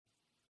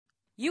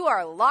You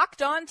are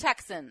Locked On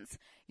Texans,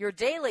 your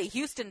daily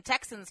Houston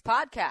Texans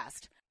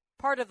podcast,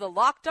 part of the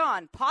Locked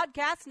On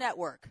Podcast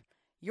Network,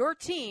 your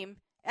team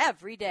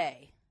every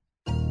day.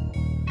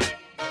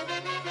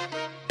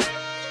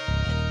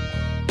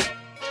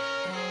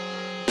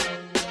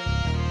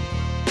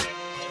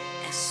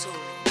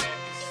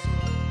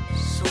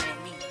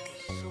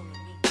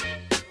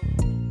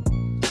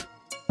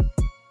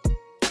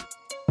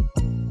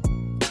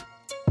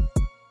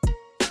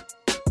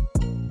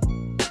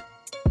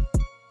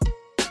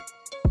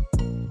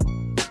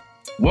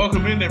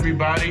 Welcome in,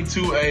 everybody,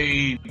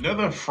 to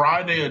another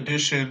Friday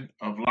edition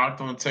of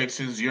Locked On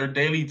Texans, your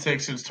daily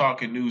Texans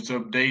talking news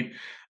update.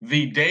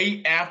 The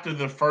day after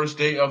the first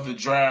day of the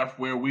draft,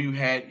 where we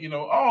had,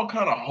 all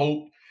kind of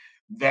hope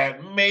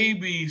that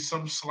maybe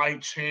some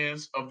slight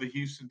chance of the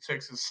Houston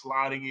Texans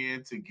sliding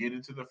in to get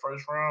into the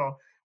first round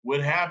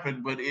would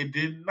happen, but it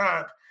did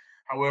not.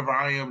 However,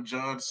 I am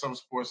John, some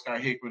sports guy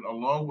Hickman,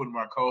 along with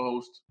my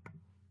co-host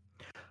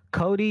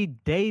Cody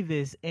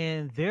Davis,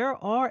 and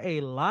there are a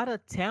lot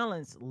of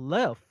talents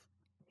left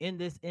in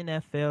this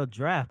NFL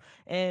draft.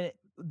 And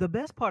the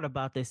best part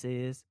about this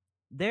is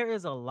there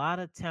is a lot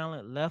of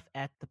talent left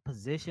at the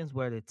positions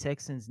where the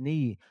Texans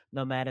need,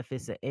 no matter if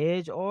it's an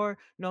edge or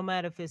no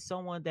matter if it's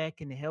someone that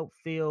can help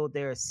fill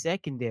their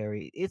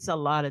secondary. It's a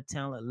lot of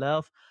talent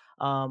left.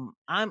 I'm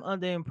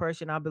under the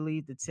impression I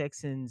believe the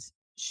Texans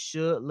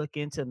should look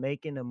into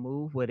making a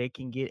move where they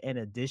can get an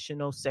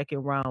additional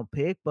second round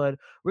pick, but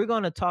we're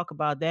going to talk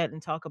about that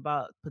and talk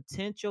about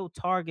potential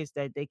targets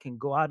that they can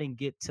go out and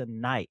get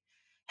tonight.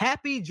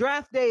 Happy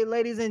draft day,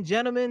 ladies and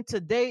gentlemen.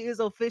 Today is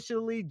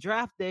officially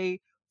draft day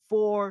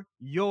for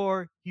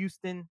your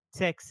Houston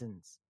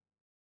Texans.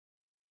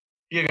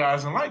 Yeah,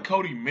 guys, and like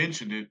Cody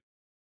mentioned it,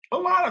 a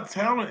lot of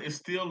talent is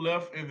still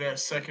left in that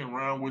second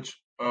round,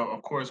 which,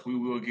 of course, we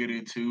will get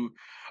into.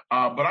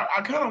 But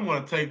I kind of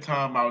want to take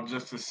time out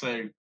just to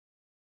say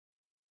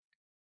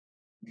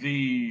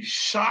the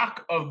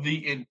shock of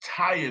the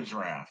entire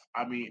draft.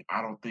 I mean,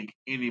 I don't think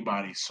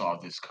anybody saw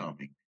this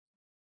coming.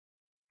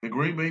 The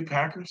Green Bay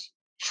Packers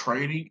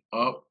trading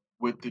up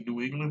with the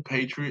New England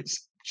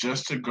Patriots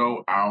just to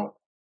go out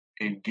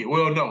and get –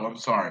 well, no, I'm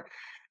sorry.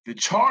 The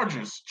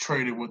Chargers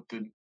traded with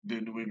the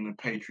New England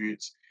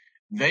Patriots.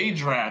 They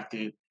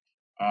drafted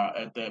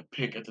at that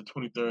pick, at the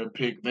 23rd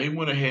pick. They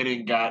went ahead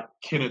and got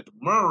Kenneth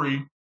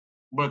Murray,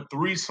 but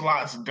 3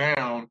 slots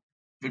down,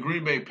 the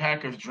Green Bay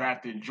Packers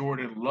drafted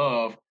Jordan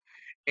Love.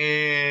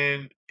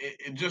 And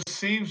it just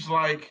seems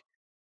like,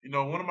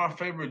 one of my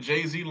favorite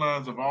Jay-Z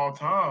lines of all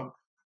time,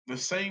 the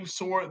same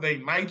sword they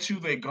knight you,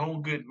 they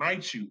gon' good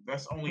night you.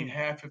 That's only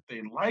half if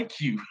they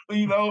like you.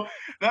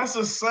 That's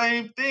the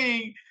same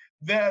thing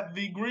that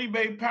the Green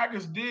Bay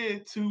Packers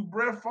did to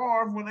Brett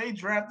Favre when they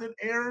drafted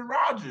Aaron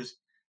Rodgers.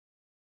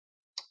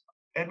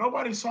 And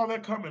nobody saw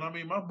that coming. I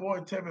mean, my boy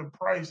Tevin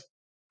Price,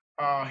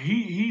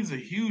 he's a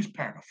huge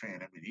Packer fan.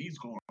 I mean, he's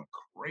going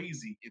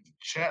crazy in the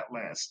chat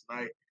last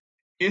night.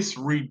 It's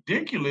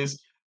ridiculous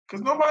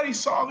because nobody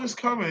saw this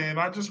coming. And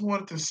I just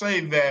wanted to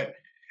say that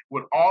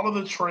with all of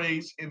the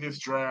trades in this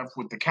draft,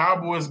 with the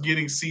Cowboys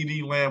getting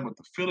CeeDee Lamb, with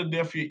the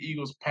Philadelphia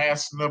Eagles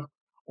passing up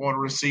on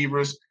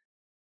receivers,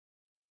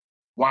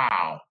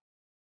 wow.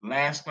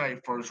 Last night,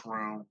 first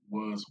round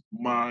was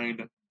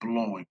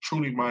mind-blowing,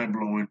 truly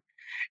mind-blowing.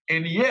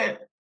 And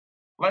yet,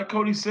 like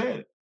Cody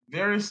said,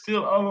 there is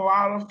still a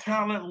lot of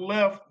talent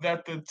left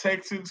that the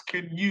Texans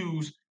can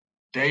use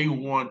day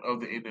one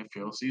of the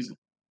NFL season.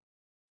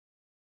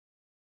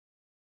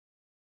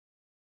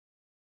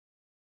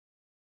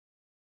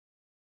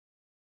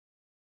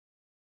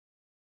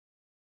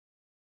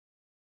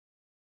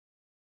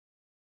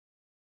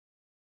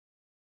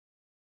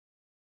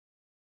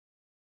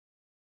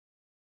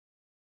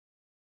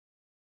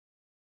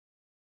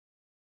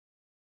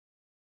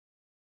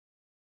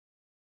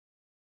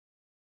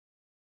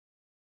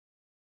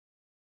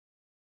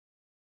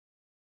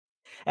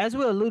 As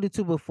we alluded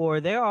to before,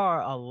 there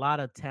are a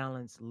lot of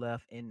talents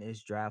left in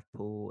this draft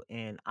pool,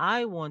 and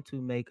I want to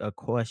make a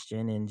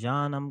question. And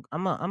John,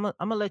 I'm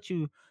gonna let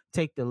you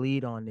take the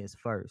lead on this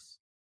first.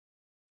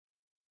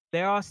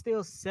 There are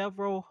still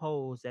several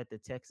holes that the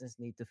Texans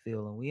need to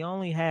fill, and we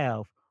only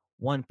have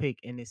one pick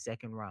in the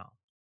second round.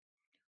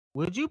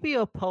 Would you be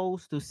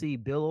opposed to see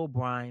Bill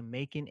O'Brien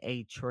making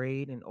a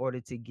trade in order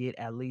to get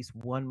at least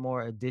one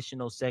more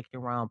additional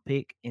second round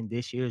pick in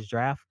this year's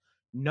draft,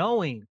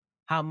 knowing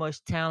how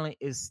much talent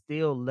is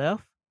still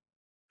left?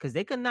 Because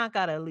they could knock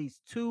out at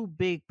least 2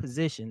 big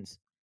positions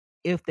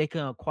if they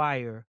can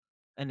acquire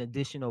an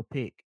additional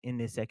pick in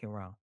this second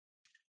round.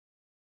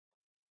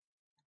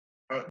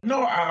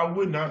 No, I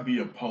would not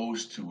be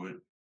opposed to it.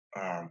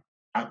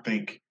 I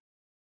think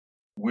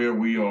where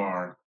we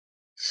are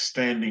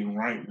standing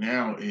right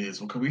now is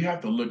because we have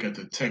to look at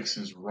the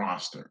Texans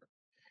roster.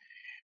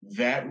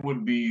 That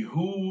would be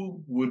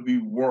who would be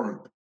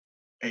worth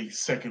a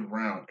second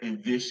round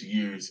in this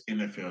year's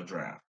NFL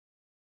draft.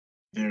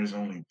 There's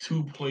only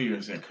 2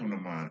 players that come to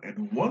mind,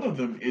 and one of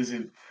them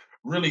isn't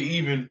really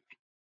even,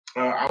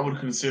 I would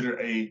consider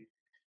a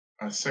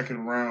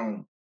second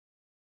round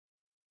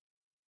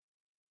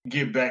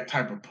get back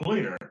type of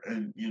player.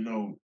 And,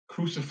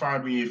 crucify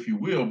me if you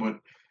will, but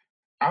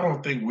I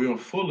don't think Will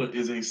Fuller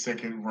is a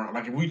second round.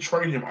 Like if we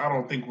trade him, I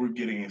don't think we're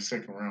getting a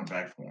second round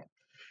back for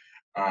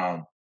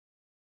him.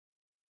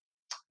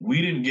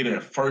 We didn't get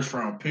a first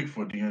round pick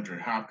for DeAndre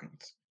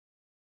Hopkins.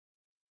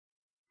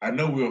 I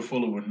know Will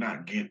Fuller would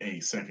not get a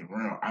second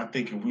round. I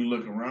think if we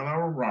look around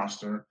our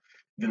roster,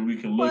 then we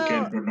can look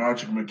Well, at Bernard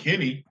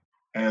McKinney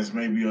as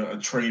maybe a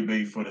trade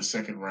bait for the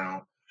second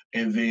round.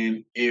 And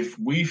then if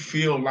we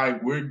feel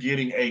like we're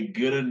getting a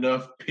good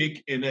enough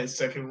pick in that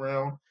second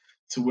round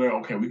to where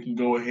okay, we can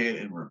go ahead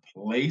and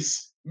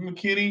replace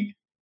McKinney,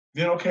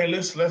 then okay,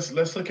 let's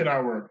look at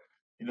our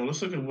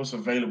let's look at what's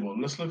available.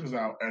 Let's look at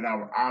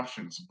our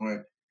options.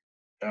 But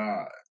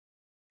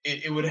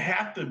it would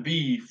have to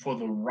be for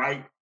the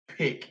right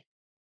pick.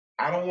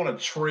 I don't want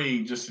to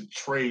trade just to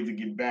trade to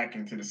get back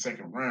into the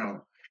second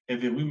round,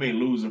 and then we may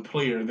lose a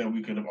player that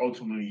we could have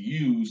ultimately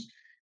used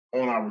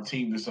on our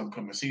team this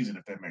upcoming season,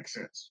 if that makes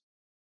sense.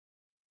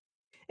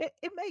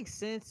 it makes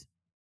sense.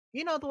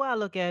 The way I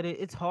look at it,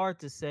 it's hard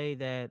to say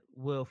that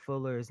Will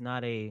Fuller is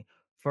not a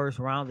first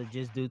rounder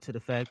just due to the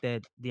fact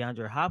that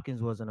DeAndre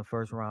Hopkins wasn't a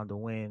first rounder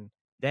when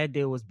that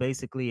deal was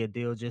basically a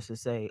deal just to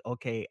say,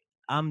 okay,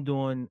 I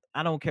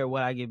don't care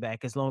what I get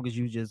back as long as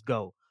you just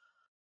go.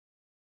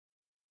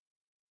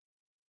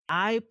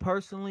 I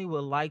personally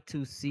would like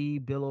to see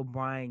Bill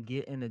O'Brien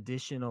get an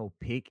additional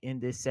pick in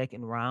this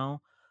second round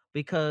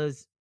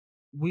because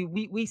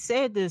we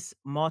said this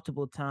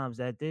multiple times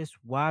that this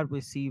wide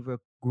receiver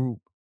group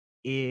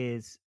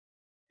is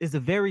is a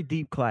very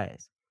deep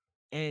class,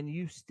 and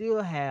you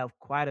still have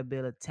quite a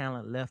bit of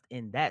talent left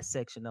in that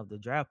section of the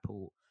draft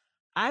pool.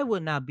 I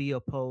would not be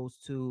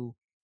opposed to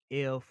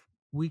if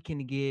we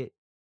can get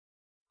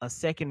a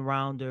second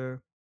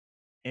rounder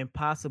and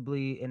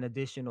possibly an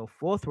additional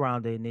fourth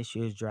rounder in this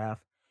year's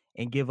draft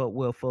and give up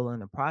Will Fuller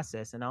in the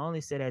process. And I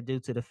only say that due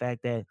to the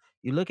fact that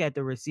you look at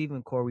the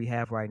receiving core we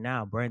have right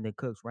now: Brandon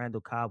Cooks,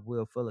 Randall Cobb,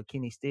 Will Fuller,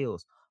 Kenny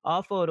Stills.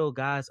 All four of those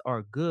guys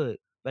are good,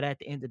 but at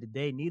the end of the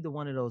day, neither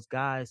one of those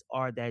guys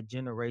are that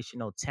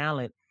generational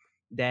talent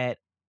that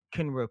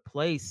can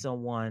replace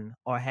someone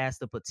or has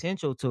the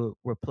potential to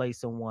replace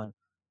someone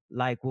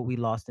like what we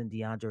lost in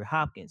DeAndre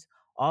Hopkins.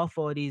 All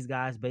four of these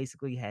guys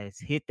basically has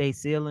hit their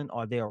ceiling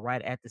or they're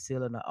right at the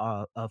ceiling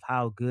of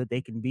how good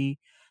they can be.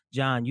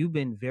 John, you've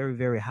been very,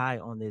 very high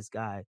on this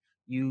guy.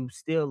 You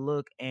still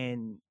look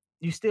and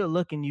you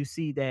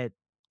see that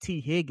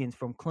T. Higgins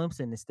from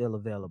Clemson is still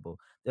available.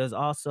 There's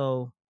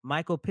also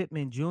Michael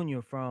Pittman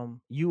Jr.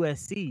 from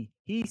USC.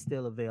 He's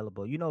still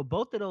available.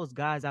 Both of those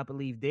guys, I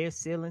believe their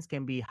ceilings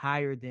can be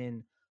higher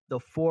than the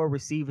four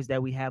receivers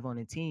that we have on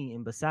the team.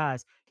 And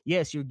besides,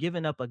 yes, you're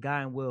giving up a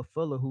guy in Will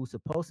Fuller who's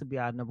supposed to be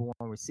our number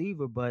one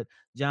receiver, but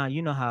John,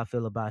 you know how I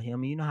feel about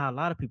him. And you know how a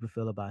lot of people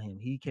feel about him.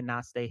 He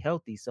cannot stay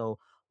healthy. So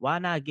why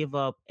not give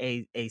up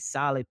a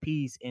solid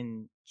piece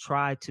and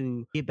try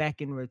to get back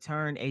in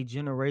return a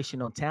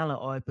generational talent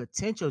or a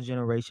potential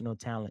generational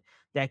talent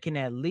that can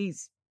at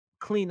least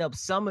clean up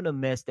some of the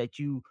mess that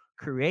you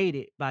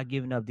created by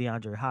giving up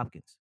DeAndre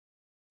Hopkins?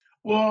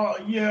 Well,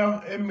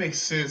 yeah, it makes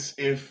sense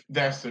if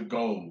that's the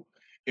goal.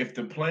 If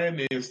the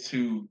plan is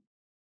to,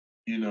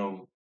 you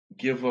know,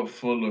 give up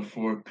Fuller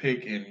for a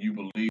pick and you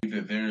believe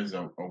that there is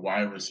a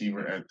wide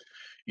receiver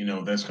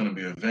that's going to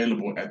be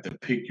available at the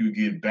pick you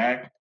get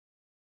back,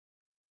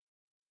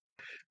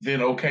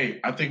 then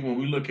okay, I think when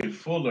we look at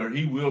Fuller,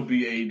 he will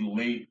be a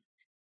late,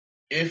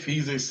 if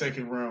he's a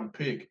second round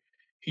pick,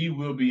 he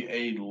will be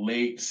a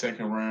late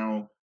second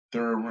round,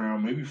 third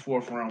round, maybe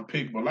fourth round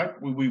pick. But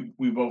like we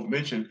both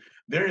mentioned,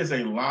 there is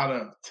a lot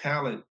of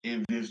talent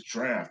in this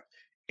draft.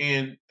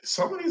 And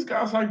some of these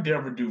guys like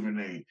Dever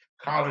Duvernay,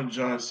 Colin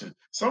Johnson,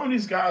 some of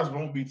these guys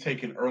won't be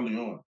taken early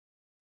on.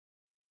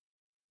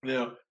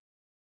 Now,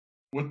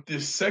 with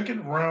this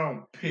second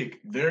round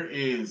pick, there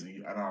is,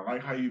 and I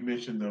like how you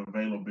mentioned the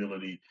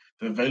availability,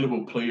 the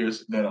available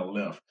players that are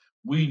left.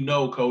 We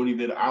know, Cody,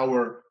 that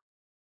our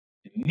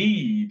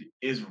need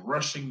is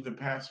rushing the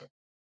passer,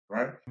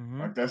 right?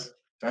 Mm-hmm. Like that's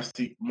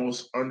the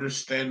most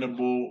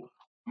understandable,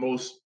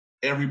 most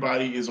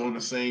everybody is on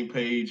the same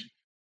page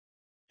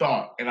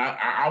thought. And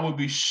I would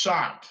be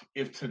shocked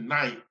if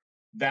tonight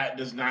that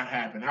does not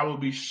happen. I would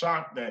be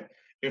shocked that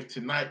if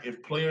tonight,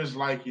 if players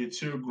like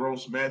Yetur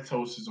Gross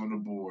Matos is on the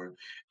board,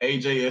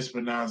 AJ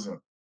Espinoza,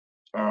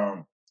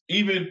 um,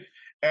 even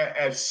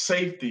at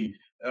safety,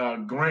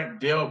 Grant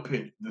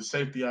Delpit, the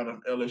safety out of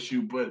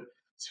LSU, but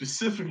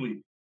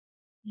specifically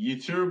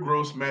Yetur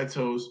Gross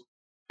Matos,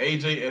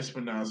 AJ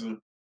Espinoza,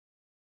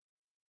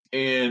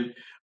 and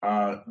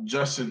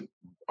Justin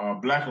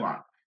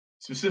Blacklock.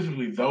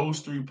 Specifically,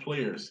 those three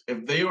players,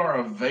 if they are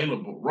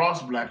available,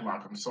 Ross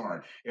Blacklock, I'm sorry,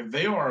 if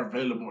they are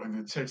available and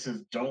the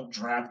Texans don't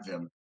draft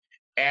them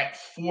at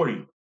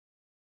 40,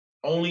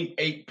 only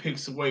 8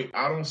 picks away.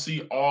 I don't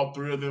see all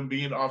three of them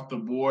being off the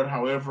board.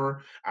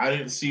 However, I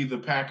didn't see the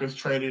Packers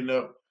trading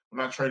up,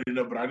 not trading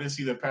up, but I didn't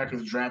see the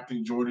Packers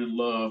drafting Jordan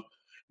Love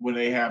when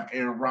they have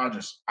Aaron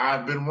Rodgers.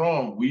 I've been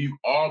wrong. We've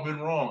all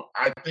been wrong.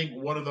 I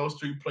think one of those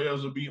three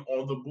players will be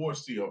on the board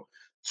still.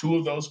 Two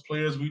of those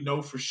players we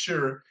know for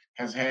sure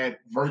has had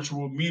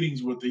virtual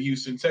meetings with the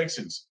Houston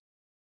Texans.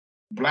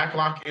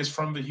 Blacklock is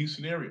from the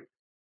Houston area.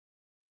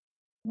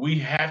 We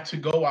have to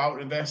go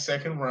out in that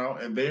second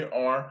round, and there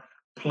are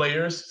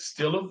players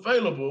still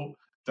available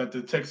that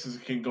the Texans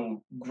can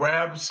go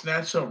grab,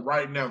 snatch up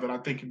right now that I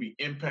think can be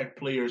impact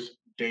players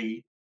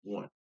day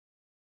one.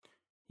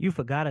 You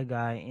forgot a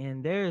guy,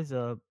 and there's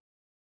a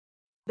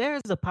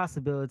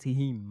possibility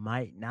he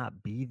might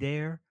not be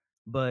there,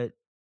 but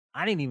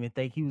I didn't even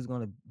think he was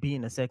going to be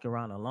in the second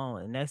round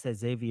alone, and that's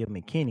Xavier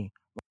McKinney,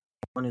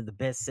 one of the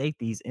best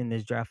safeties in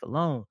this draft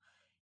alone.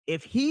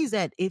 If he's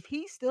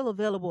still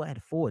available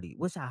at 40,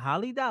 which I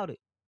highly doubt it,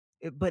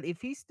 but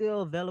if he's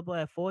still available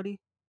at 40,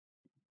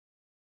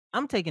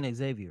 I'm taking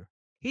Xavier.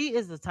 He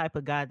is the type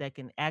of guy that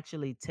can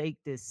actually take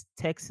this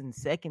Texan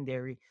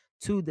secondary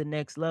to the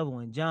next level.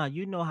 And John,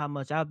 you know how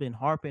much I've been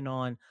harping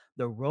on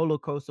the roller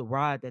coaster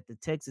ride that the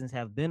Texans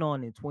have been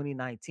on in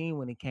 2019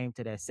 when it came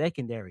to that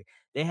secondary.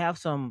 They have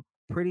some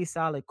pretty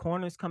solid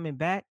corners coming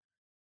back.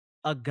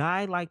 A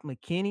guy like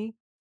McKinney,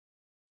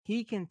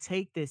 he can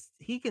take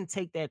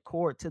that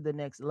court to the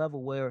next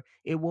level where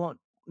it won't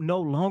no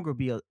longer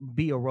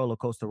be a roller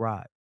coaster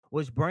ride.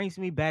 Which brings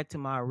me back to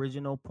my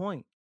original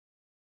point.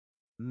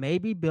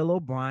 Maybe Bill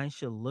O'Brien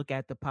should look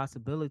at the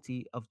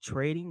possibility of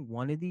trading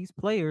one of these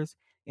players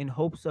in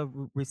hopes of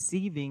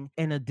receiving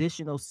an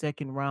additional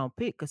second round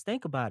pick. Because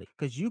think about it.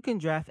 Because you can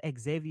draft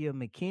Xavier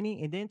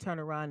McKinney and then turn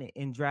around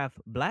and draft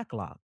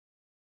Blacklock.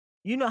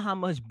 You know how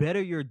much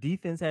better your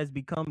defense has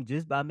become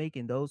just by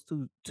making those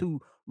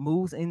two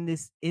moves in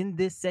this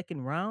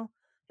second round.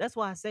 That's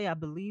why I say I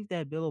believe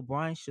that Bill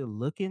O'Brien should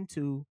look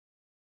into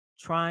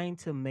trying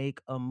to make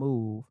a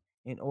move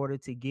in order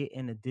to get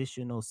an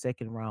additional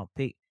second round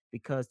pick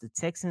because the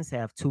Texans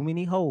have too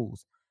many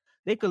holes.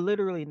 They could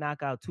literally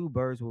knock out two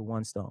birds with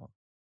one stone.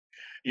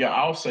 Yeah,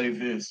 I'll say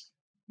this.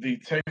 The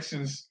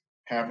Texans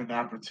have an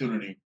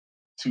opportunity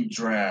to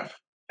draft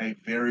a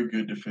very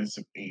good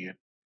defensive end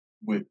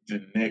with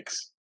the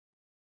next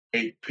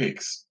 8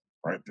 picks,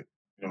 right?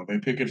 They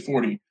pick at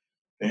 40.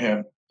 They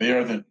are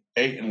the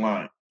 8 in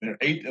line. They're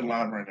 8th in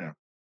line right now.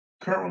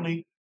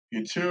 Currently,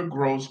 Yetur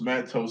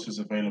Gross-Matos is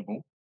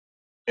available.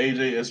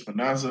 AJ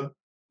Espinoza,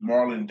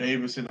 Marlon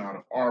Davidson out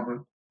of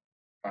Auburn,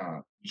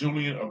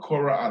 Julian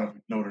Okora out of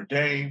Notre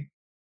Dame,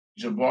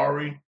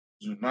 Jabari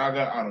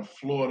Zuniga out of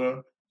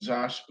Florida,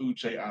 Josh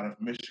Uche out of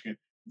Michigan.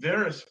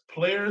 There is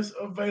players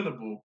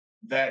available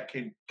that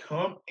can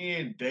come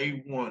in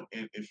day one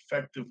and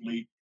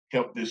effectively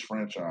help this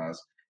franchise.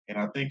 And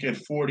I think at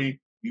 40,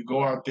 you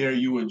go out there,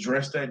 you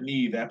address that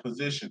need, that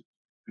position,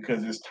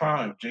 because it's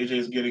time. JJ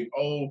is getting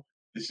old.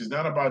 This is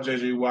not about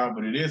JJ Watt,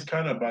 but it is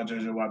kind of about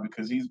JJ Watt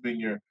because he's been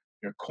your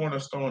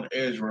cornerstone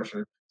edge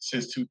rusher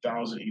since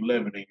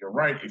 2011. And you're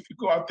right. If you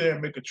go out there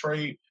and make a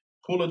trade,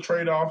 pull a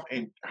trade off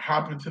and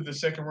hop into the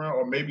second round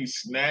or maybe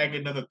snag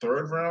another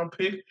third round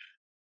pick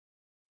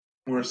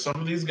where some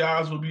of these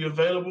guys will be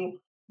available,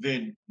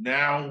 then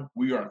now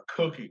we are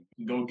cooking.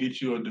 You can go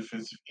get you a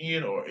defensive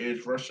end or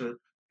edge rusher,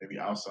 maybe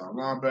outside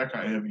linebacker,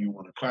 however you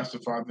want to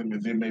classify them,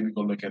 and then maybe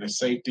go look at a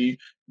safety.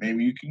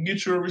 Maybe you can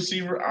get you a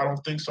receiver. I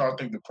don't think so. I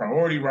think the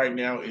priority right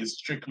now is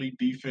strictly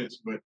defense,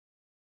 but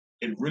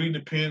it really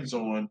depends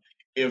on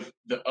if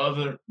the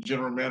other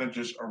general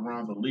managers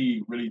around the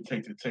league really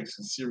take the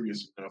Texans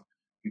serious enough.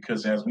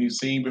 Because as we've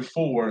seen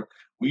before,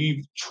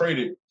 we've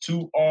traded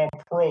 2 all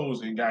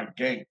pros and got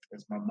ganked,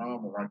 as my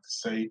mom would like to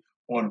say,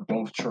 on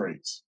both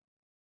trades.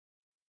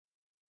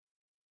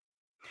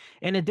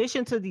 In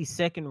addition to the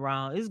second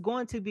round, it's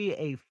going to be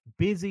a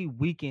busy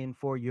weekend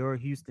for your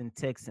Houston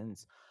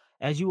Texans.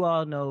 As you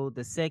all know,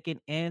 the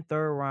second and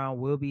third round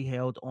will be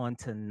held on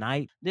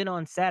tonight. Then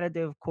on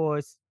Saturday, of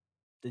course,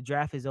 the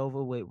draft is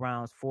over with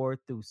rounds 4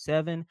 through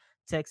 7.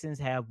 Texans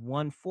have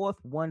 1/4,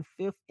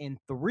 1/5, and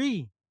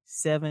 3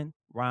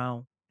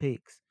 7-round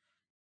picks.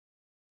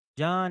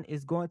 John,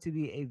 is going to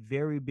be a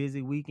very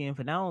busy weekend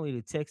for not only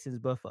the Texans,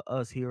 but for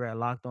us here at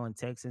Locked On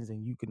Texans.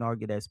 And you can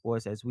argue that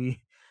sports as we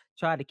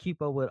try to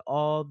keep up with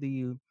all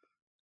the.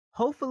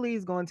 Hopefully,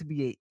 it's going to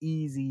be an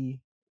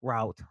easy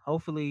route.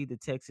 Hopefully, the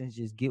Texans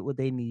just get what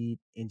they need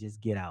and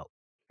just get out.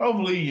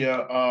 Hopefully,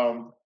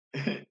 yeah.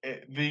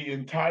 The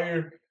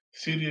entire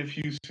city of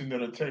Houston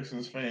that are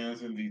Texans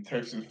fans and the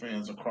Texans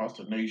fans across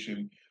the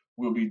nation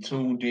will be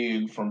tuned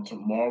in from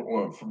tomorrow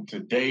or from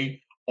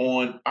today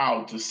on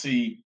out to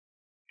see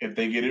if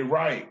they get it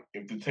right,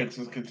 if the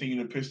Texans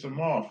continue to piss them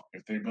off,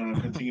 if they're going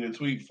to continue to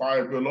tweet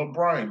fire Bill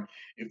O'Brien,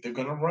 if they're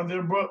going to run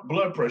their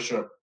blood pressure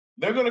up.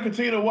 They're going to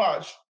continue to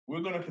watch.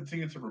 We're going to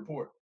continue to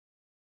report.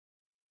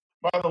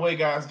 By the way,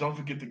 guys, don't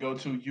forget to go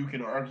to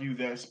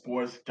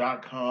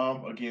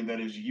youcanarguethatsports.com. Again, that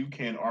is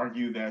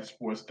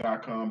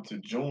youcanarguethatsports.com to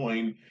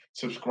join,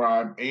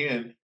 subscribe,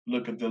 and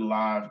look at the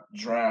live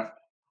draft.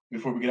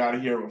 Before we get out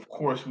of here, of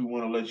course, we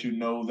want to let you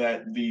know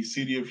that the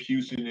city of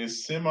Houston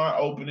is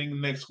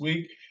semi-opening next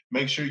week.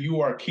 Make sure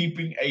you are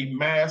keeping a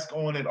mask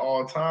on at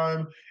all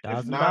time.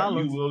 If not,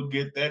 you will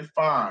get that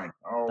fine.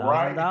 All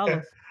right?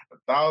 $1,000.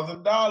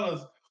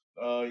 $1,000.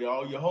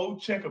 Y'all, your whole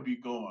check will be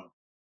gone.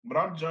 But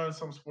I'm John,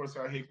 some sports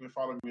guy Hickman.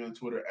 Follow me on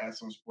Twitter at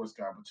some sports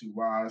guy with 2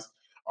 Ys.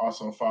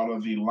 Also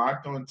follow the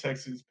Locked On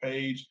Texans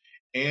page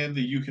and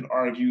the You Can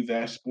Argue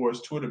That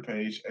Sports Twitter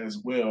page as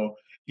well.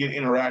 Get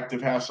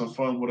interactive, have some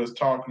fun with us,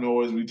 talk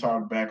noise. We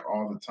talk back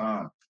all the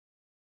time.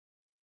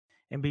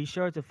 And be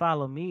sure to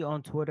follow me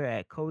on Twitter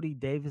at Cody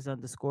Davis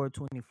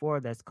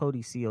 _24. That's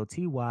Cody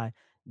COTY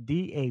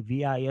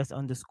DAVIS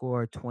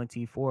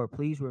 _24.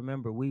 Please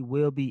remember, we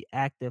will be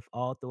active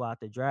all throughout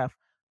the draft.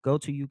 Go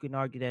to You Can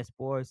Argue That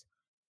Sports.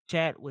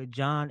 Chat with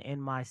John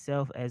and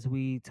myself as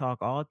we talk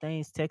all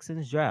things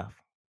Texans draft.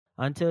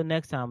 Until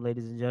next time,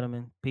 ladies and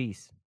gentlemen,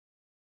 peace.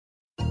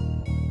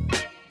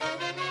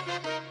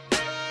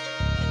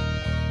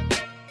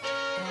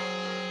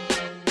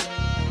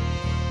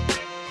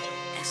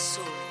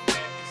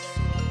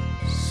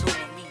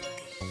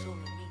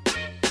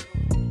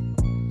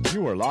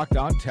 You are Locked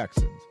On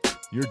Texans,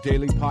 your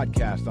daily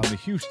podcast on the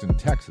Houston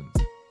Texans,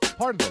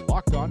 part of the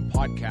Locked On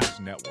Podcast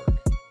Network.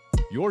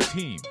 Your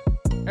team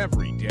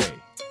every day.